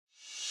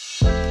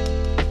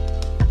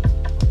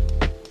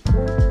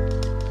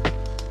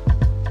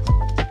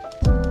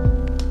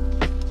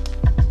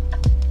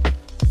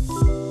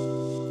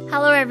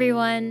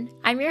everyone.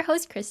 I'm your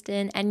host,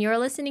 Kristen, and you're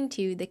listening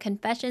to the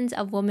Confessions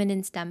of Women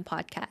in STEM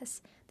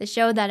podcast, the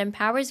show that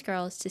empowers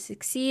girls to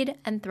succeed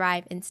and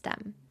thrive in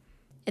STEM.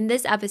 In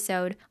this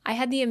episode, I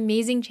had the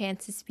amazing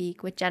chance to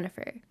speak with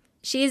Jennifer.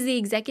 She is the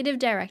executive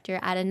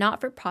director at a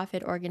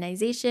not-for-profit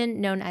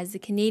organization known as the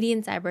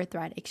Canadian Cyber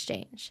Threat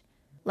Exchange.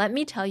 Let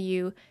me tell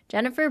you,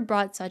 Jennifer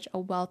brought such a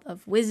wealth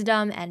of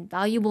wisdom and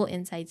valuable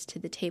insights to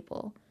the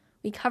table.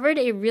 We covered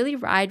a really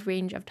wide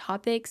range of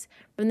topics,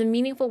 from the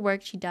meaningful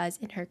work she does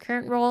in her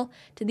current role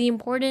to the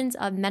importance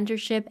of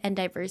mentorship and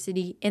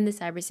diversity in the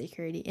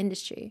cybersecurity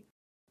industry.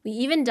 We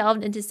even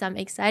delved into some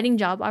exciting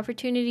job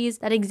opportunities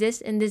that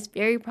exist in this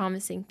very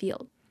promising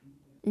field.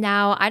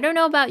 Now, I don't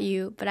know about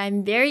you, but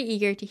I'm very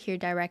eager to hear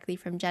directly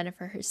from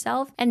Jennifer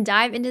herself and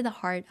dive into the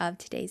heart of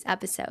today's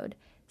episode.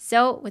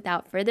 So,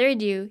 without further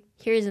ado,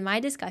 here's my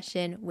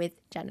discussion with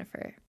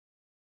Jennifer.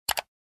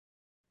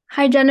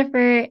 Hi,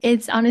 Jennifer.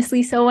 It's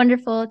honestly so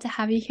wonderful to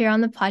have you here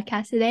on the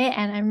podcast today,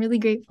 and I'm really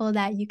grateful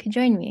that you could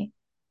join me.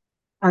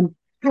 I'm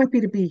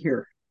happy to be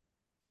here.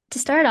 To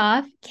start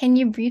off, can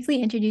you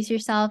briefly introduce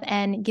yourself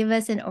and give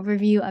us an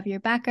overview of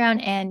your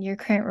background and your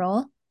current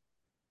role?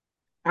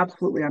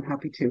 Absolutely, I'm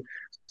happy to.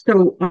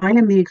 So, I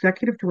am the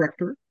executive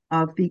director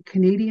of the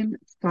Canadian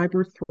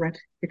Cyber Threat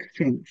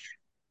Exchange.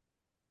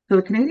 So,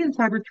 the Canadian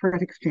Cyber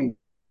Threat Exchange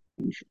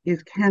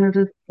is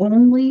Canada's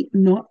only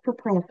not for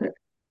profit,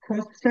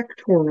 cross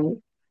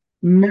sectoral,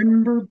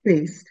 member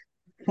based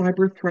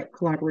cyber threat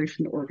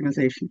collaboration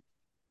organization.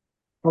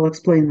 I'll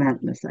explain that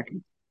in a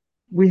second.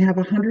 We have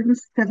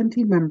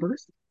 170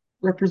 members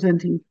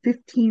representing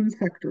 15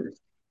 sectors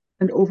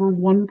and over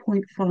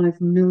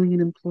 1.5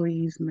 million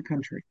employees in the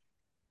country.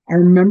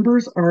 Our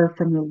members are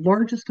from the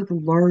largest of the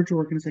large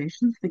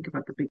organizations, think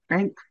about the big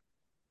banks,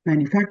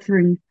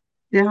 manufacturing,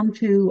 down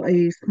to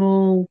a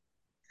small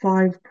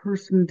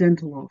 5-person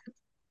dental office.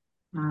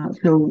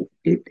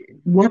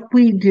 What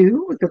we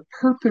do, the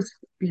purpose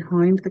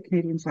behind the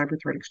Canadian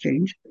Cyber Threat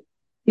Exchange,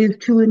 is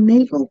to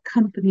enable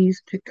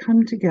companies to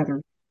come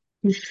together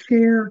to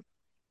share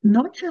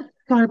not just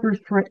cyber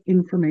threat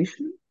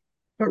information,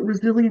 but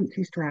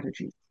resiliency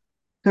strategies.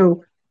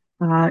 So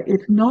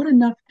it's not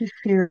enough to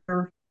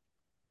share,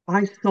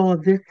 I saw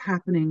this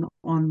happening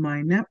on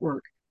my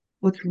network.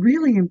 What's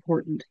really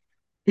important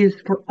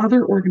is for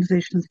other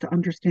organizations to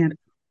understand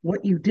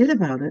what you did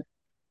about it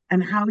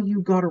and how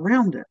you got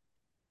around it.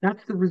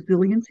 That's the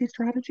resiliency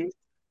strategy.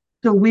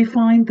 So we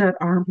find that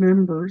our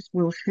members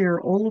will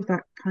share all of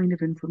that kind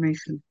of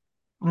information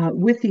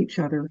with each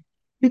other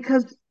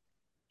because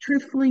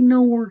truthfully,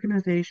 no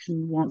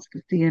organization wants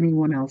to see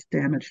anyone else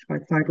damaged by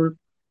cyber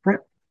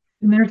threat.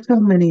 And there's so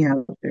many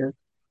out there.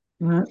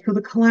 So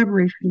the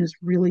collaboration is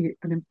really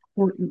an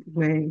important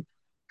way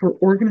for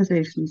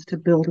organizations to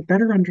build a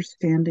better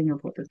understanding of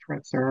what the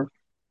threats are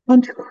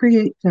and to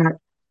create that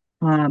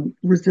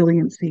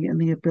resiliency and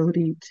the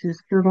ability to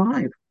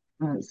survive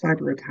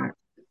cyber attacks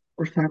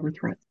or cyber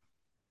threats.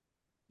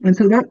 And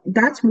so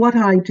that's what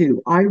I do.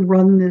 I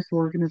run this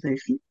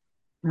organization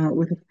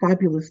with a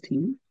fabulous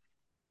team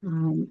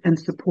and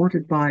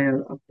supported by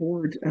a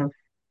board of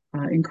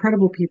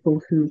incredible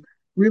people who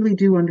really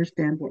do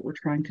understand what we're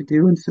trying to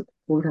do and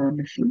support our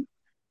mission.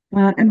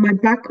 And my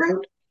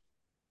background,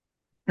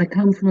 I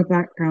come from a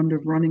background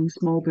of running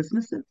small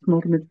businesses,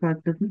 small to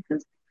mid-sized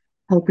businesses,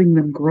 helping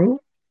them grow.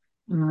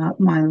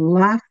 My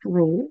last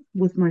role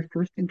was my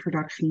first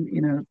introduction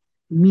in a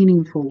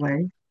meaningful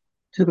way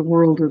to the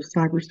world of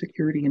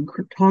cybersecurity and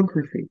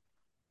cryptography,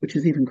 which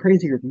is even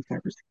crazier than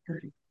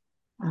cybersecurity.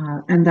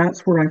 And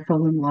that's where I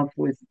fell in love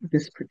with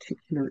this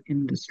particular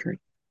industry.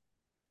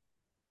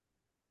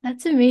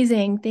 That's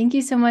amazing. Thank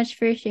you so much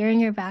for sharing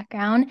your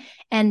background.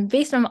 And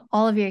based on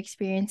all of your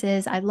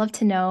experiences, I'd love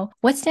to know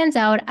what stands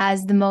out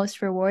as the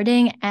most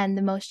rewarding and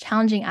the most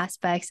challenging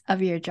aspects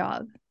of your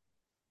job.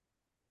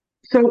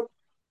 So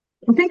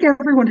I think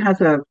everyone has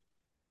a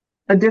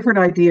different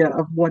idea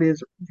of what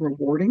is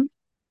rewarding.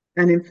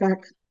 And in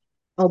fact,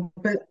 I'll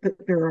bet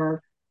that there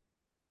are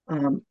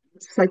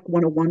Psych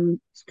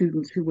 101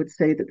 students who would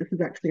say that this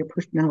is actually a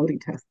personality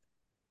test,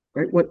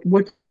 right?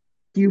 What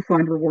do you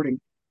find rewarding?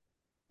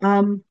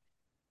 Um,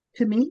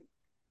 to me,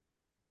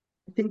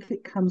 I think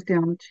it comes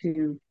down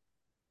to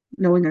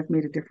knowing I've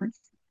made a difference.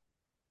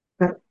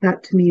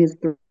 That to me is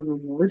the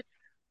reward.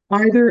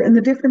 And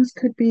the difference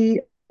could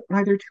be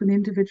either to an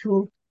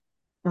individual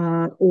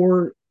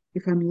or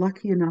if I'm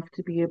lucky enough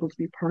to be able to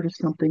be part of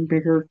something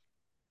bigger,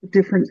 a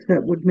difference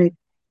that would make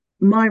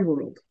my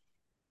world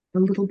a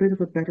little bit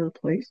of a better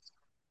place.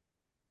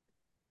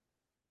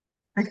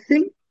 I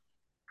think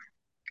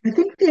I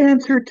think the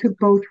answer to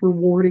both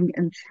rewarding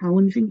and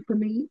challenging for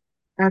me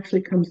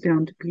actually comes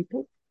down to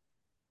people.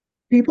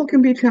 People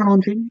can be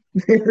challenging.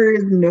 There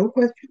is no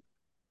question,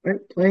 right?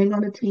 Playing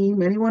on a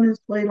team, anyone who's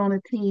played on a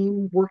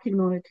team,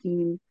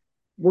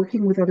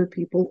 working with other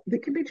people, they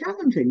can be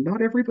challenging.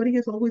 Not everybody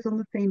is always on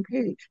the same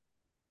page,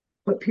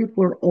 but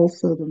people are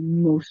also the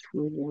most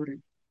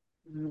rewarding.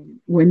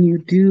 When you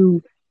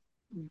do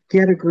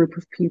get a group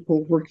of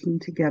people working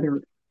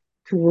together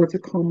towards a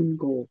common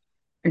goal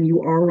and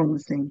you are on the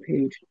same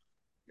page,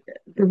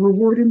 the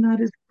reward in that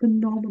is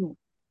phenomenal.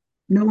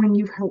 Knowing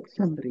you've helped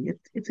somebody,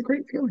 it's a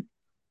great feeling.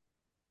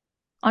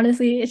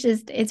 Honestly,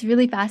 it's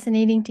really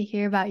fascinating to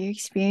hear about your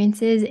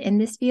experiences in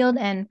this field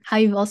and how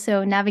you've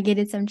also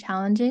navigated some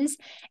challenges.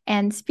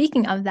 And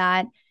speaking of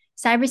that,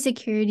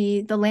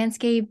 cybersecurity, the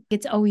landscape,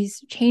 it's always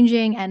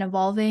changing and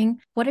evolving.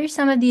 What are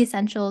some of the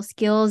essential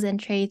skills and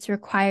traits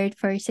required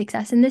for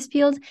success in this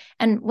field?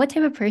 And what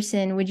type of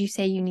person would you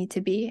say you need to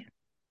be?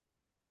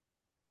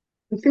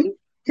 I think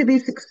to be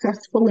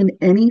successful in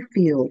any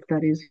field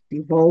that is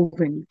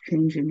evolving,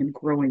 changing, and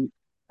growing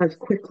as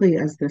quickly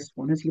as this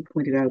one, as you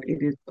pointed out, it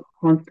is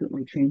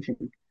constantly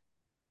changing.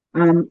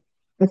 Um,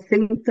 I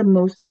think the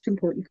most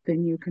important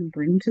thing you can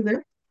bring to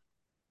this,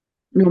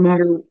 no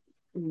matter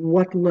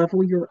what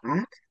level you're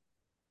at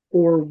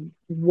or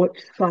what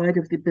side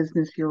of the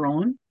business you're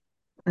on,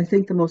 I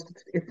think the most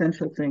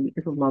essential thing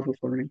is a love of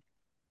learning.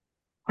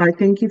 I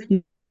think if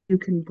you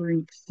can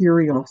bring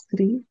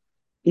curiosity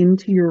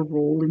into your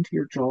role, into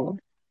your job,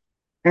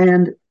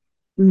 and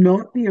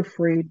not be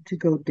afraid to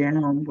go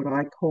down what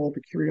I call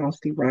the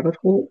curiosity rabbit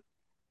hole,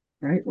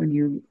 right? When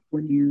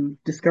you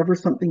discover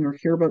something or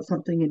hear about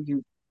something and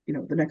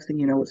the next thing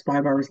you know, it's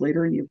 5 hours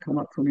later and you've come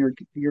up from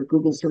your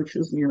Google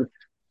searches and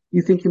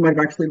you think you might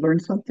have actually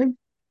learned something.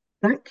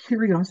 That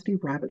curiosity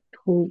rabbit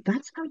hole,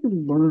 that's how you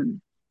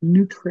learn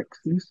new tricks,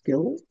 new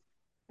skills.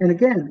 And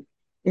again,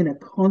 in a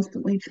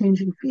constantly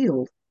changing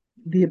field,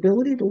 the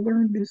ability to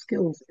learn new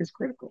skills is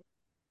critical.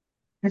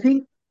 I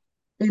think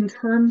in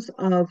terms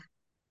of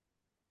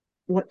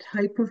what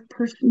type of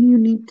person you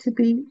need to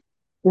be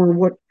or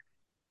what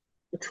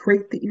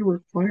trait that you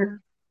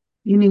require,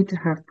 you need to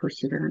have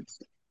perseverance.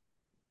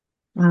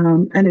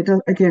 And it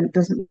does, again, it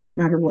doesn't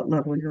matter what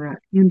level you're at.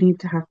 You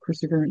need to have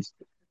perseverance.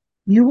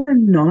 You are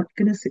not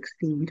going to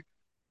succeed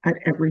at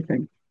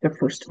everything the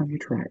first time you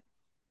try it.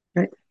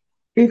 Okay?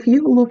 If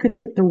you look at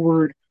the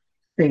word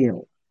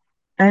fail,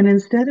 and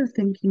instead of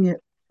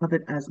of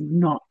it as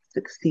not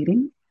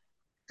succeeding,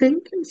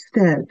 think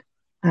instead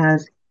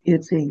as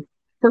it's a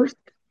first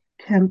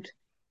attempt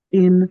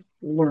in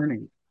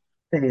learning,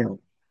 fail.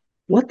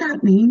 What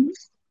that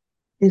means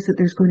is that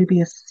there's going to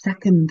be a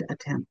second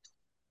attempt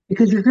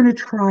because you're going to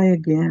try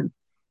again.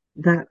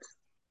 That's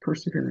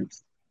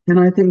perseverance. And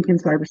I think in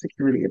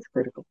cybersecurity, it's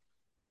critical.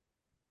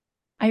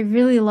 I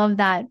really love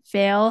that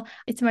fail.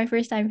 It's my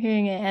first time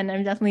hearing it, and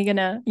I'm definitely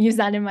gonna use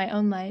that in my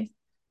own life.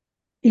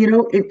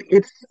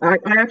 I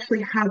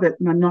actually have it,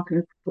 and I'm not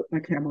going to put my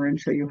camera and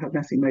show you how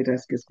messy my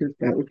desk is because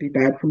that would be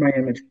bad for my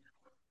image.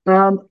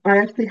 I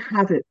actually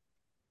have it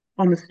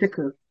on a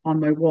sticker on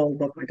my wall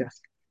above my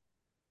desk.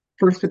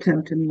 First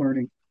attempt in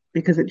learning,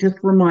 because it just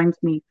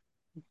reminds me,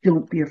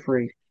 don't be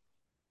afraid.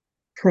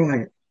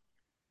 Try it.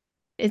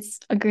 It's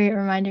a great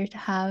reminder to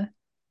have.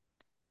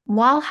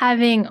 While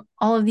having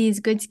all of these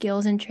good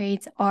skills and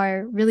traits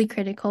are really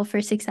critical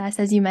for success,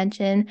 as you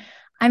mentioned,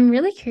 I'm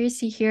really curious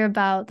to hear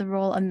about the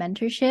role of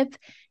mentorship.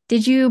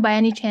 Did you, by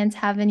any chance,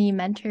 have any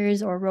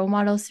mentors or role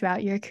models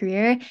throughout your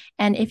career?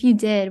 And if you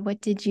did,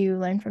 what did you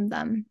learn from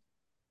them?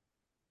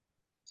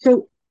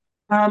 So,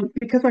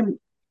 because I'm,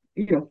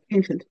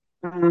 ancient,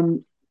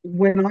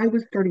 when I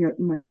was starting out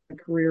in my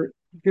career,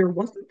 there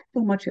wasn't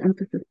so much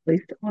emphasis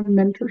placed on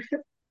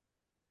mentorship.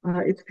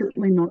 It's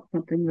certainly not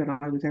something that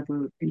I was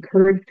ever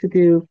encouraged to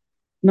do.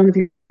 None of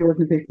the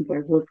organizations I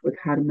worked with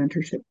had a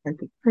mentorship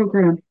type of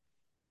program.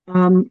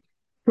 Um,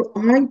 so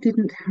I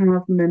didn't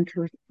have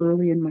mentors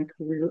early in my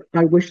career.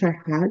 I wish I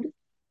had,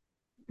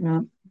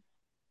 uh,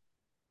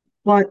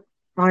 but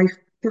I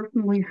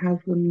certainly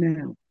have them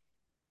now.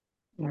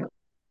 Uh,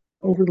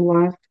 over the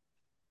last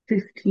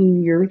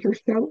 15 years or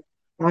so,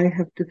 I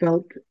have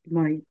developed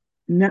my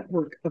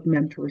network of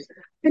mentors,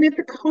 and it's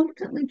a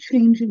constantly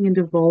changing and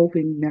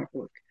evolving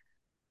network.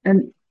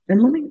 And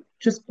let me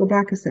just go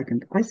back a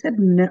second. I said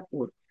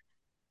network,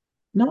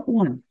 not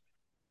one.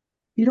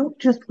 You don't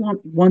just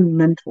want one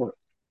mentor.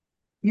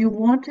 You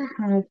want to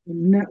have a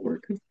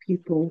network of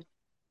people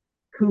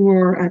who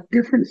are at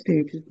different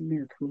stages in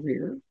their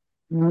career.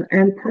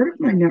 And part of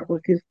my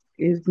network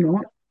is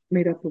not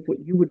made up of what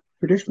you would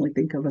traditionally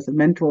think of as a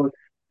mentor.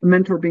 A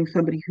mentor being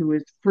somebody who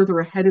is further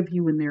ahead of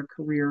you in their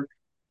career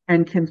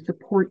and can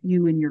support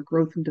you in your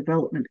growth and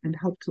development and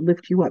help to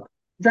lift you up.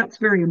 That's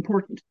very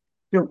important.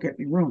 Don't get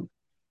me wrong.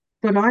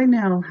 But I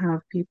now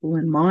have people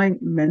in my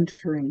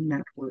mentoring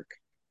network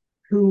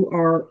who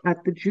are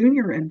at the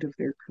junior end of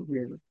their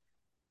career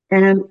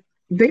and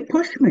they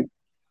push me.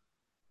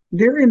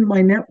 They're in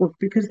my network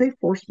because they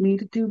force me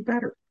to do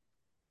better.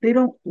 They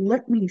don't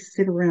let me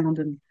sit around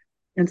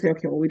and say,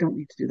 okay, well, we don't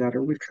need to do that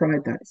or we've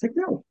tried that. It's like,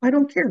 no, I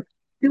don't care.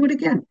 Do it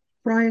again.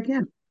 Try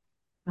again.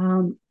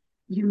 Um,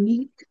 you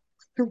need to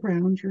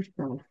surround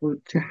yourself or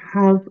to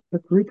have a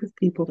group of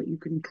people that you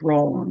can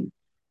draw on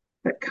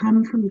that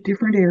come from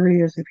different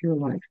areas of your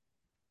life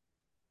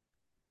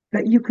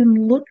that you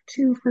can look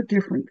to for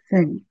different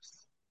things,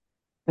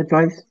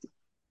 advice,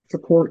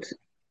 support,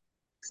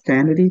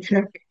 sanity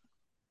check,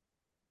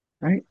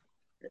 right?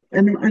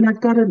 And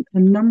I've got a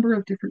number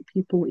of different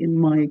people in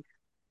my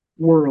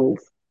world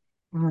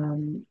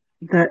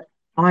that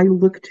I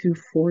look to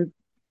for.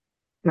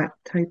 that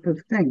type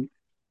of thing.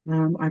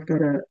 I've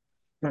got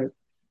a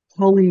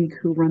colleague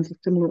who runs a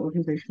similar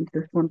organization to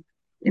this one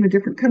in a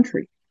different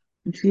country.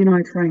 And she and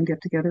I try and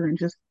get together and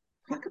just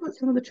talk about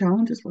some of the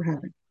challenges we're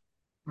having.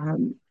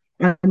 Um,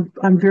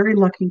 I'm very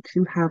lucky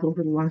to have,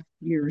 over the last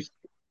years,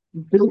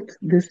 built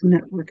this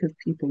network of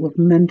people, of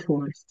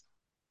mentors,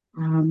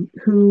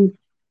 who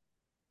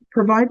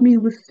provide me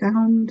with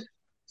sound,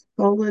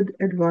 solid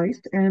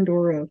advice and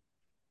or a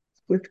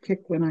swift kick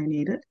when I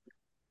need it.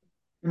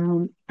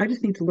 I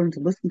just need to learn to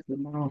listen to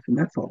them more often.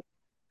 That's all.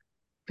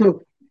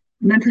 So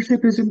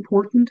mentorship is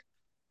important.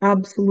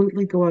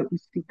 Absolutely go out and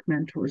seek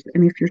mentors.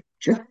 And if you're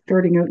just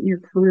starting out in your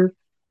career,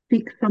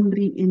 seek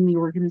somebody in the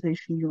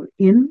organization you're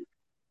in,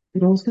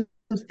 but also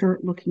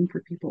start looking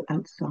for people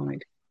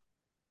outside.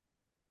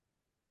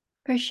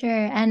 For sure.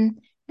 And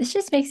this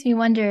just makes me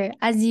wonder,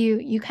 as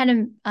you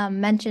kind of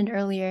mentioned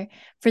earlier,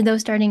 for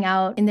those starting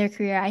out in their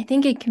career, I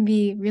think it can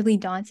be really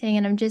daunting.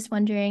 And I'm just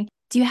wondering,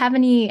 do you have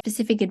any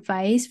specific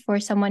advice for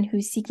someone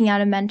who's seeking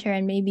out a mentor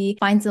and maybe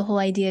finds the whole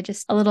idea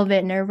just a little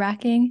bit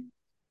nerve-wracking?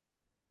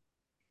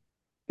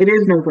 It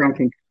is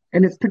nerve-wracking.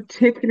 And it's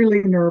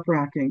particularly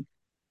nerve-wracking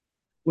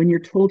when you're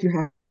told you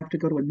have to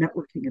go to a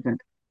networking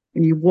event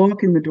and you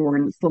walk in the door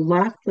and it's the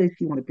last place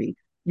you want to be.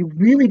 You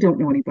really don't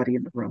know anybody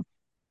in the room.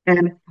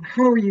 And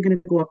how are you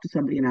going to go up to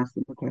somebody and ask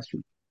them a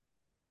question?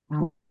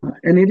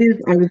 And it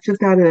is, I was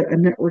just at a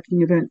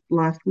networking event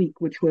last week,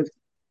 which was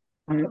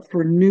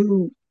for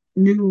new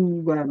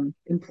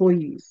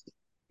employees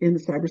in the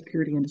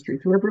cybersecurity industry.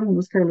 So everyone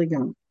was fairly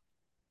young.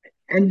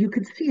 And you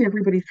could see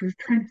everybody sort of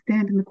trying to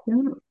stand in the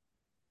corner,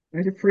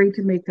 right? Afraid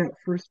to make that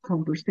first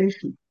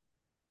conversation.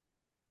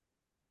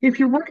 If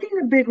you're working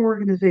in a big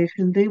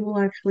organization, they will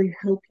actually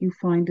help you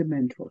find a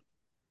mentor,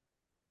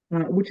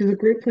 which is a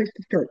great place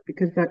to start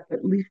because that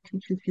at least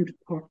teaches you to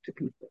talk to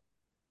people.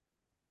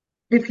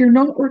 If you're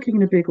not working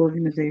in a big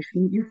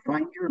organization, you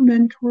find your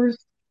mentors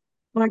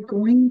by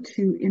going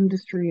to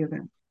industry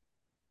events.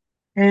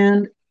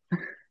 And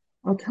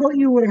I'll tell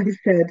you what I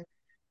said,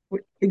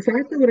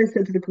 exactly what I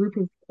said to the group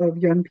of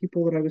young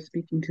people that I was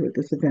speaking to at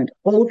this event,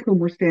 all of whom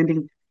were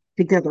standing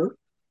together.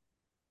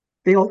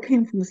 They all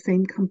came from the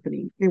same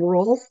company. They were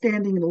all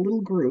standing in a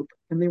little group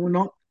and they were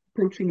not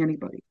approaching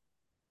anybody.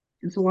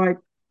 And so I,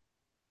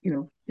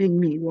 being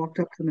me, walked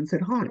up to them and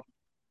said hi.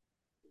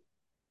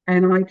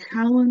 And I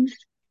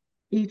challenged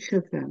each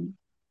of them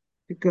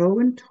to go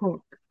and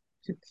talk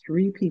to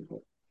three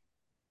people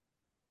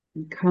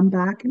and come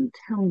back and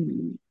tell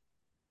me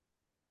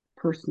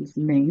the person's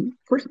name,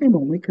 first name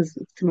only, because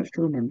it's too much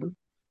to remember,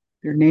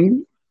 their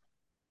name,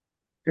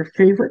 their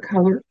favorite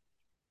color,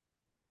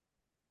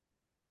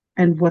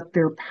 and what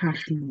their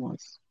passion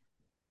was,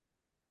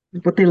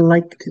 what they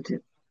liked to do.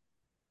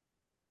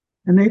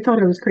 And they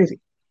thought I was crazy.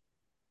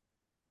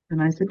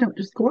 And I said, no,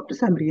 just go up to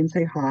somebody and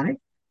say, hi,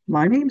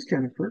 my name's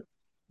Jennifer.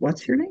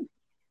 What's your name?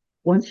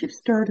 Once you've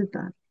started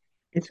that,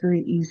 it's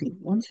very easy.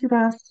 Once you've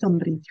asked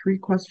somebody three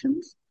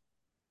questions,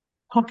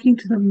 talking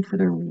to them for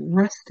the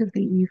rest of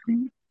the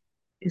evening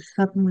is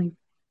suddenly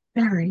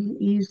very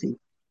easy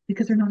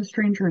because they're not a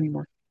stranger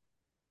anymore.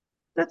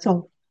 That's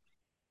all.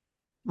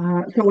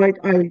 So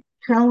I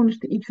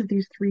challenged each of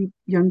these three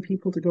young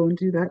people to go and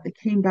do that. They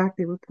came back,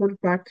 they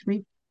reported back to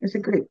me. I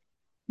said, great,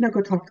 now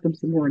go talk to them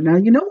some more. Now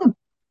you know them.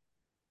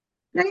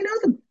 Now you know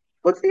them.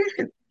 What's the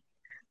issue?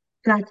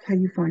 That's how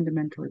you find a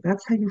mentor.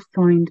 That's how you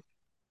find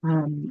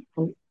um,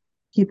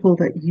 people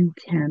that you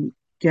can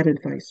get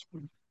advice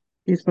from,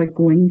 is by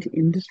going to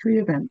industry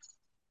events,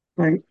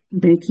 by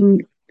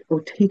making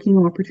or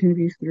taking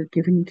opportunities that are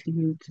given to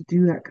you to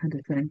do that kind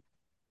of thing,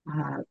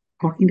 uh,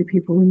 talking to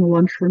people in the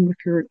lunchroom if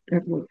you're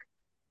at work.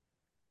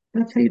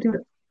 That's how you do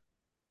it.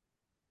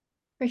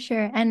 For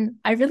sure. And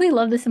I really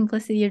love the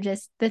simplicity of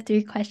just the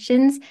three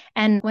questions.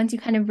 And once you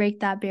kind of break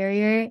that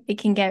barrier, it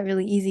can get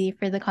really easy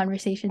for the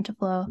conversation to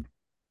flow.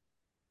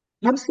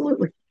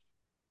 Absolutely.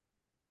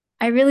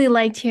 I really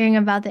liked hearing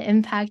about the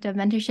impact of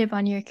mentorship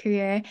on your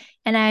career.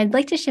 And I'd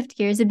like to shift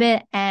gears a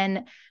bit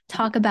and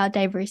talk about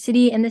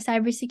diversity in the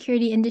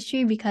cybersecurity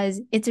industry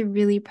because it's a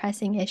really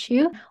pressing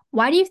issue.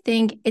 Why do you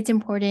think it's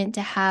important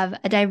to have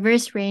a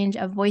diverse range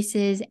of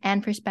voices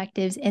and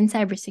perspectives in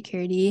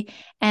cybersecurity?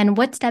 And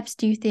what steps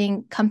do you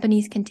think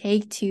companies can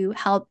take to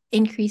help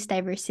increase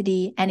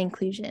diversity and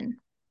inclusion?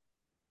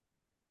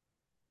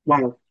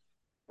 Wow.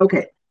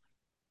 Okay.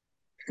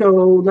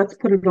 So let's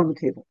put it on the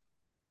table.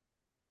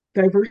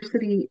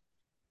 Diversity,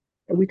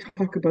 we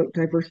talk about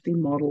diversity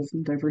models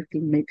and diversity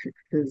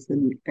matrices,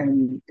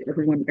 and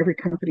every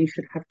company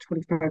should have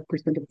 25%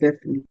 of this,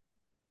 and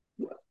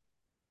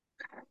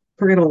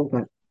forget all of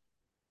that.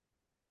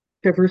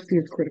 Diversity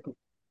is critical.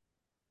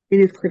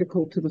 It is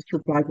critical to the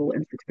survival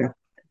and success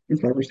in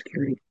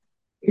cybersecurity.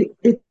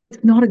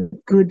 It's not a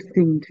good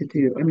thing to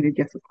do. I mean,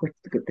 yes, of course,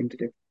 it's a good thing to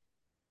do,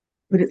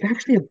 but it's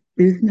actually a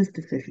business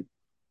decision.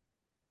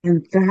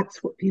 And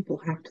that's what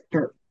people have to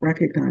start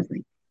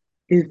recognizing,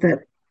 is that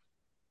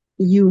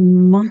you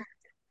must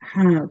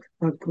have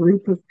a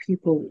group of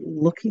people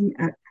looking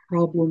at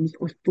problems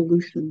or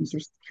solutions or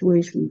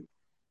situations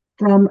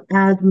from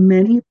as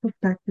many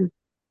perspectives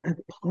as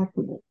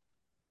possible.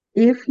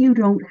 If you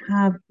don't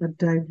have a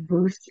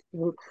diverse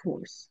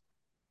workforce,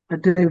 a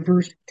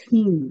diverse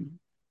team,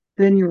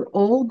 then you're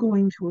all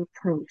going to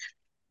approach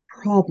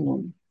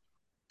problem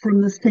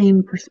from the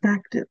same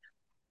perspective.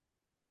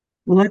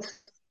 Well,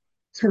 that's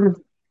sort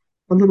of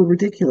a little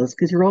ridiculous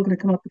because you're all going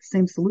to come up with the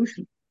same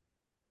solution.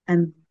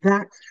 And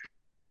that's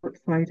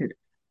short-sighted.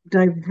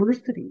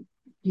 Diversity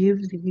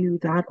gives you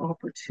that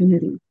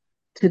opportunity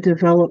to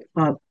develop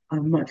a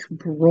much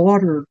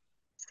broader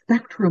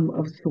spectrum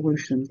of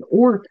solutions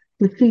or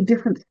to see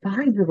different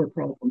sides of a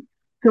problem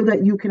so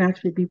that you can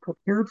actually be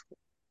prepared for it.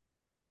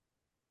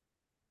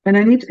 And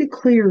I need to be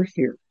clear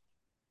here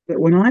that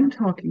when I'm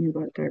talking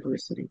about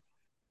diversity,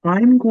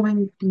 I'm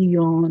going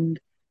beyond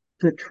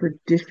the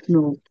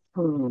traditional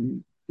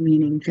term,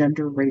 meaning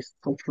gender, race,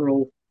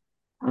 cultural,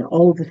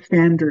 all of the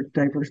standard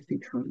diversity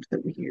terms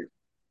that we hear.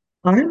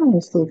 I'm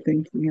also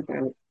thinking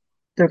about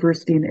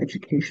diversity in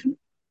education,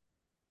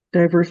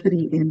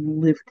 diversity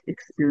in lived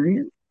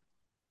experience.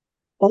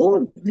 All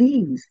of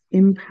these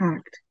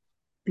impact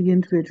the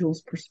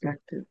individual's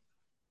perspective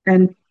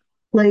and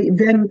play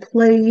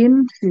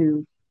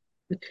into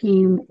the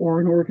team or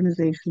an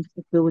organization's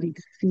ability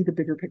to see the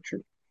bigger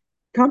picture.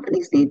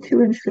 Companies need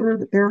to ensure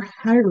that they're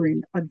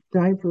hiring a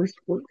diverse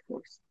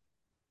workforce.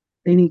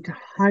 They need to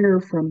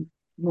hire from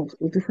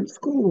multiple different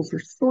schools or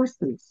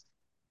sources.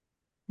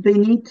 They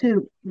need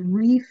to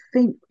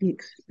rethink the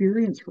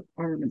experience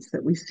requirements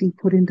that we see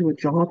put into a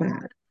job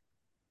ad.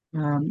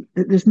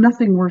 There's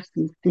nothing worse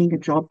than seeing a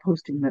job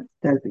posting that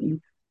says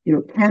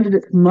that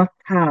candidates must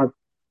have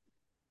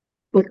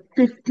like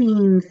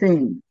 15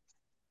 things.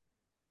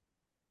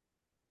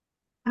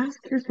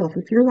 Ask yourself,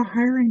 if you're the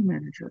hiring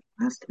manager,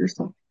 ask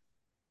yourself,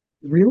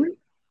 really?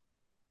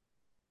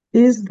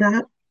 Is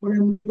that what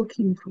I'm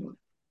looking for?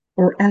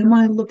 Or am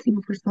I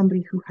looking for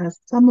somebody who has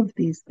some of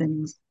these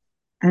things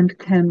and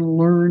can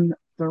learn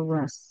the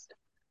rest,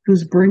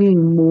 who's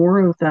bringing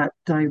more of that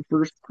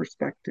diverse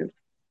perspective?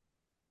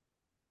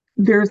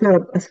 There's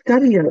a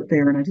study out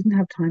there, and I didn't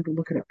have time to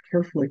look it up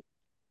carefully.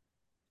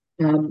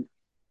 Um,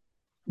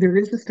 there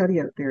is a study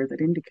out there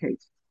that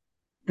indicates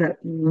that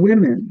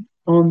women,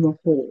 on the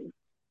whole,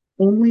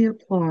 only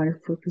apply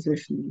for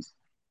positions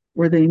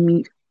where they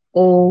meet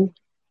all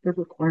the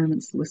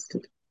requirements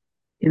listed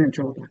in a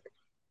job ad.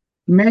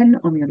 Men,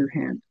 on the other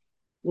hand,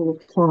 will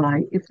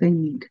apply if they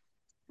meet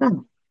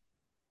some.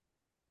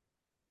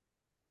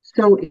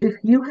 So if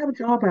you have a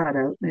job ad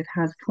out and it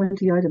has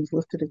 20 items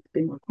listed as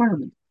being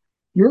requirements,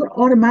 you're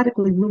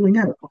automatically ruling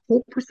out a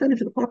whole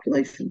percentage of the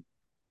population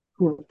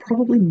who are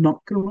probably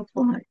not going to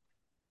apply.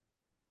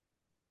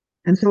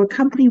 And so a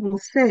company will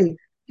say,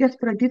 yes,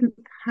 but I didn't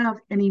have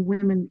any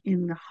women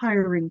in the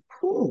hiring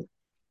pool.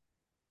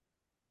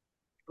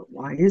 But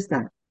why is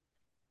that?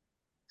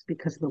 It's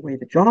because of the way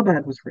the job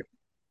ad was written.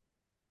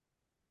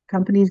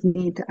 Companies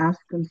need to ask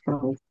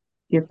themselves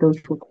if those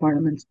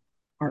requirements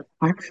are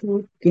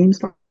actual game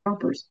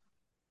stoppers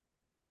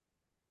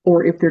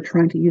or if they're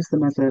trying to use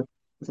them as a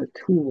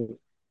tool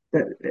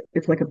that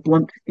it's like a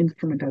blunt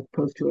instrument as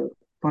opposed to a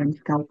fine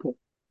scalpel.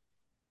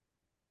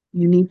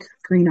 You need to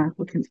screen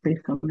applicants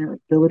based on their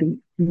ability,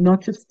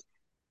 not just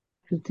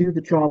to do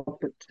the job,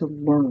 but to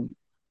learn,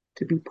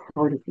 to be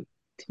part of the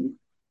team.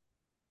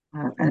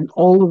 And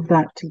all of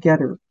that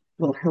together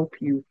will help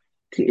you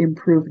to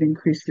improve and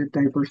increase your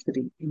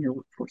diversity in your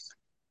workforce.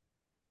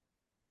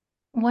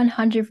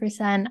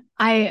 100%.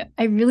 I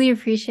really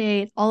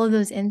appreciate all of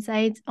those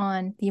insights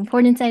on the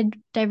importance of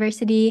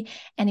diversity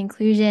and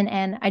inclusion.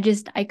 And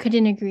I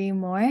couldn't agree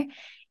more.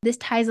 This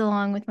ties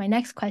along with my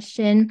next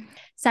question.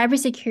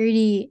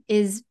 Cybersecurity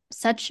is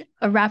such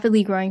a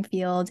rapidly growing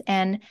field,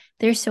 and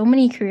there's so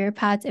many career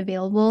paths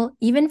available,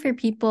 even for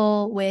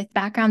people with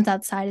backgrounds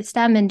outside of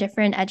STEM and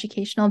different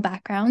educational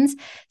backgrounds.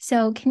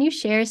 So, can you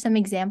share some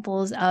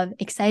examples of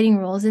exciting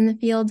roles in the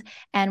field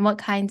and what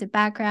kinds of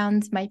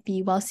backgrounds might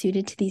be well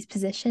suited to these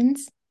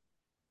positions?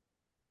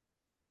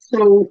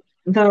 So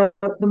the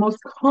most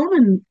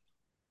common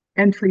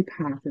entry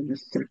path in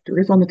this sector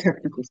is on the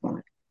technical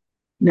side,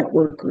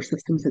 network or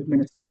systems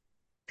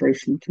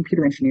administration,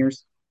 computer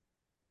engineers,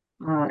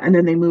 and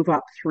then they move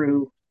up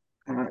through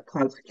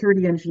cloud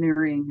security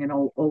engineering and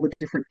all the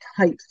different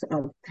types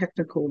of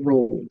technical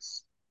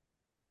roles.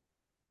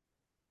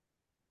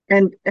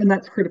 And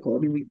that's critical. I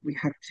mean, we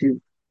have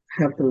to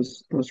have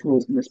those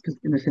roles in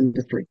this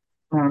industry.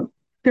 Uh,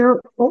 there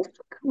are also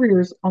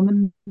careers on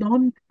the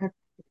non-technical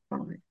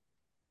side.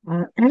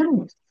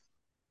 Analysts.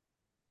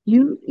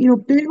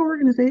 Big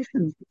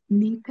organizations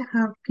need to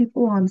have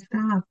people on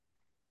staff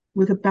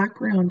with a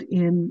background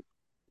in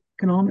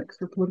economics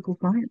or political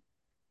science.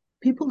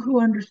 People who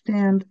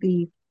understand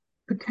the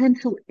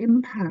potential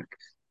impact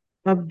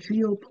of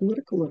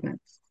geopolitical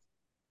events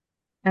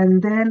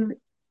and then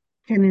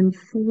can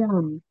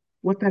inform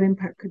what that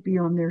impact could be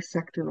on their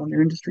sector, on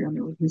their industry, on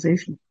their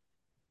organization.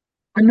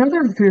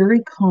 Another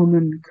very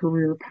common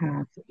career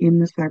path in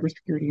the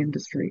cybersecurity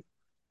industry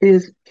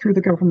is through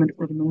the government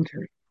or the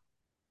military.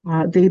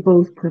 They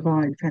both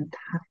provide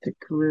fantastic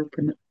career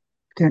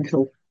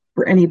potential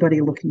for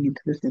anybody looking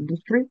into this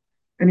industry.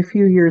 And a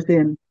few years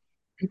in,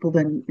 people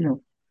then,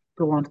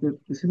 go on to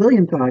the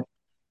civilian side,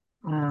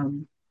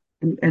 um,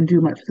 and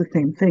do much the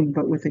same thing,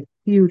 but with a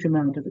huge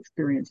amount of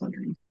experience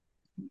underneath.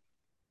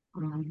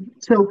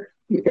 So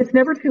it's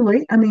never too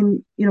late. I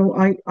mean,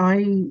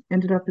 I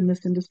ended up in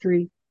this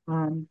industry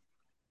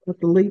at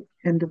the late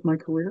end of my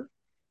career,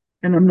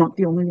 and I'm not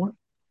the only one.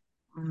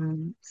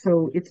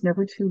 So it's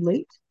never too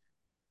late.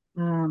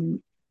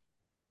 Um,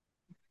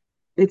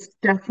 it's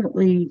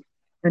definitely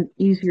an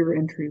easier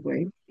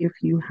entryway if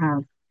you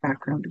have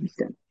background in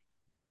STEM,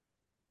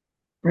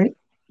 right?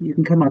 You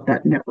can come up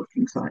that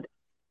networking side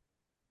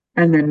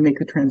and then make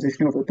the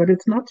transition over, but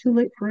it's not too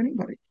late for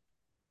anybody.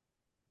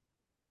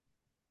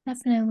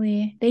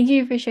 Definitely. Thank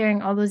you for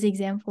sharing all those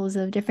examples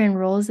of different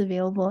roles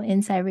available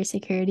in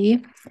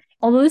cybersecurity.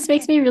 Although this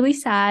makes me really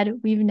sad,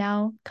 we've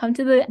now come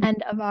to the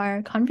end of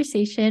our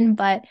conversation.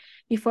 But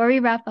before we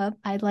wrap up,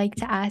 I'd like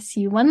to ask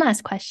you one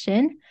last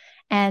question.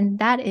 And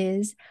that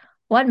is,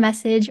 what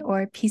message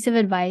or piece of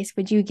advice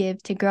would you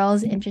give to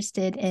girls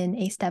interested in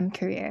a STEM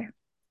career?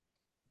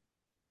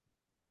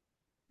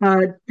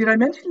 Did I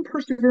mention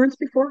perseverance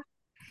before?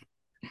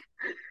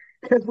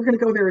 Because we're going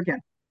to go there again.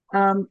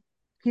 Um,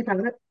 keep at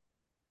it.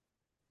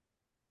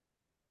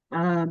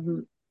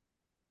 Um,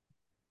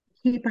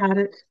 keep at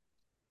it.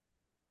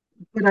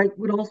 But I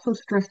would also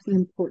stress the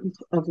importance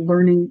of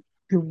learning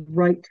to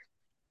write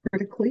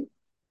critically,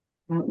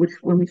 which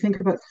when we think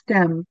about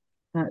STEM,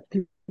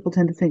 people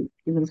tend to think,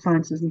 the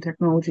sciences and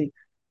technology,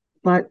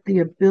 but the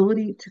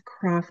ability to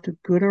craft a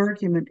good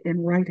argument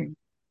in writing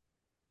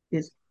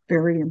is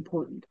very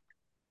important,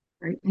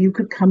 right? You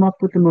could come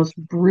up with the most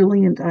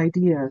brilliant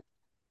idea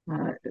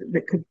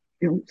that could,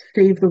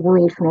 save the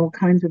world from all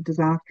kinds of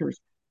disasters.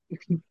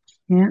 If you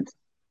can't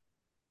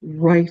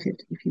write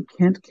it, if you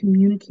can't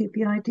communicate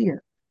the idea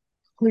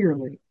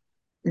clearly,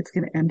 it's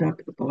going to end up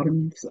at the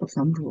bottom of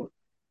some drawer.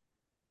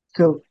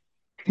 So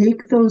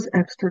take those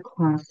extra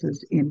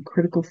classes in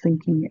critical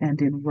thinking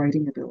and in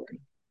writing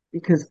ability,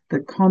 because the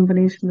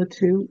combination of the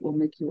two will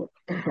make you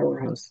a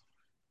powerhouse.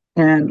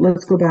 And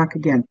let's go back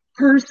again.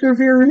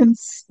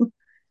 Perseverance.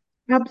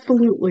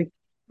 Absolutely.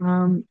 It's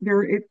going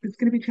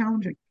to be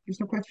challenging. There's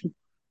no question,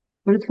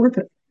 but it's worth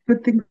it.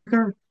 Good things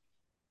are.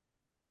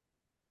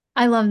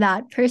 I love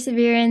that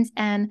perseverance.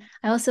 And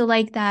I also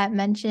like that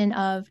mention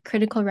of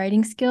critical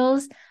writing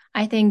skills.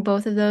 I think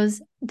both of those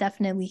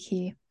definitely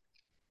key.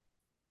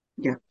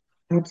 Yeah,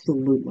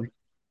 absolutely.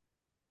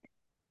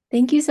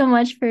 Thank you so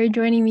much for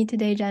joining me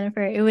today,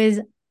 Jennifer. It was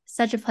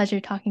such a pleasure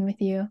talking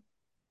with you.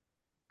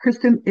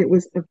 Kristen, it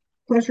was a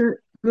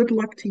pleasure. Good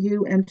luck to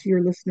you and to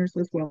your listeners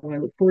as well. I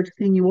look forward to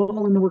seeing you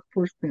all in the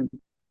workforce soon.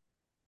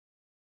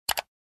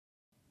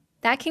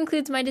 That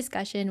concludes my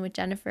discussion with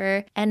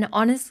Jennifer, and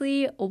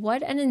honestly,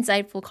 what an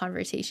insightful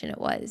conversation it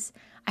was.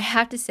 I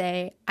have to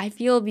say, I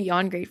feel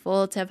beyond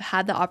grateful to have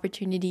had the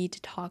opportunity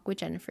to talk with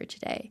Jennifer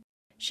today.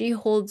 She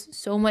holds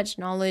so much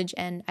knowledge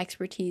and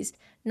expertise,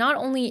 not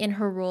only in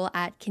her role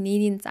at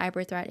Canadian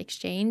Cyber Threat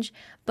Exchange,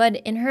 but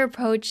in her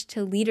approach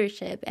to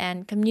leadership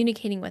and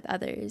communicating with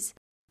others.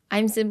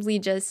 I'm simply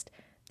just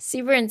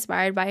super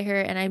inspired by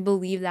her, and I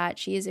believe that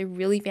she is a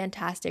really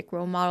fantastic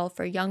role model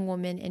for young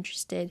women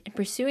interested in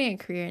pursuing a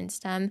career in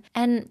STEM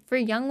and for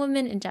young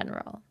women in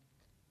general.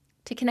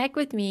 To connect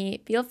with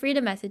me, feel free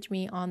to message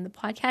me on the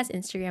podcast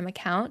Instagram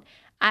account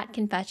at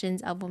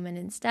Confessions of Women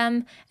in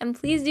STEM, and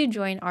please do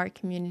join our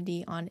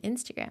community on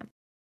Instagram.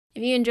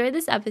 If you enjoyed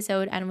this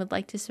episode and would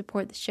like to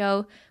support the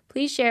show,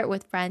 please share it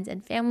with friends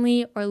and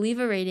family or leave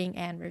a rating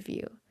and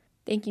review.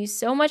 Thank you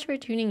so much for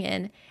tuning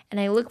in, and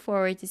I look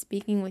forward to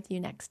speaking with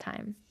you next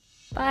time.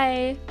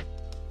 Bye!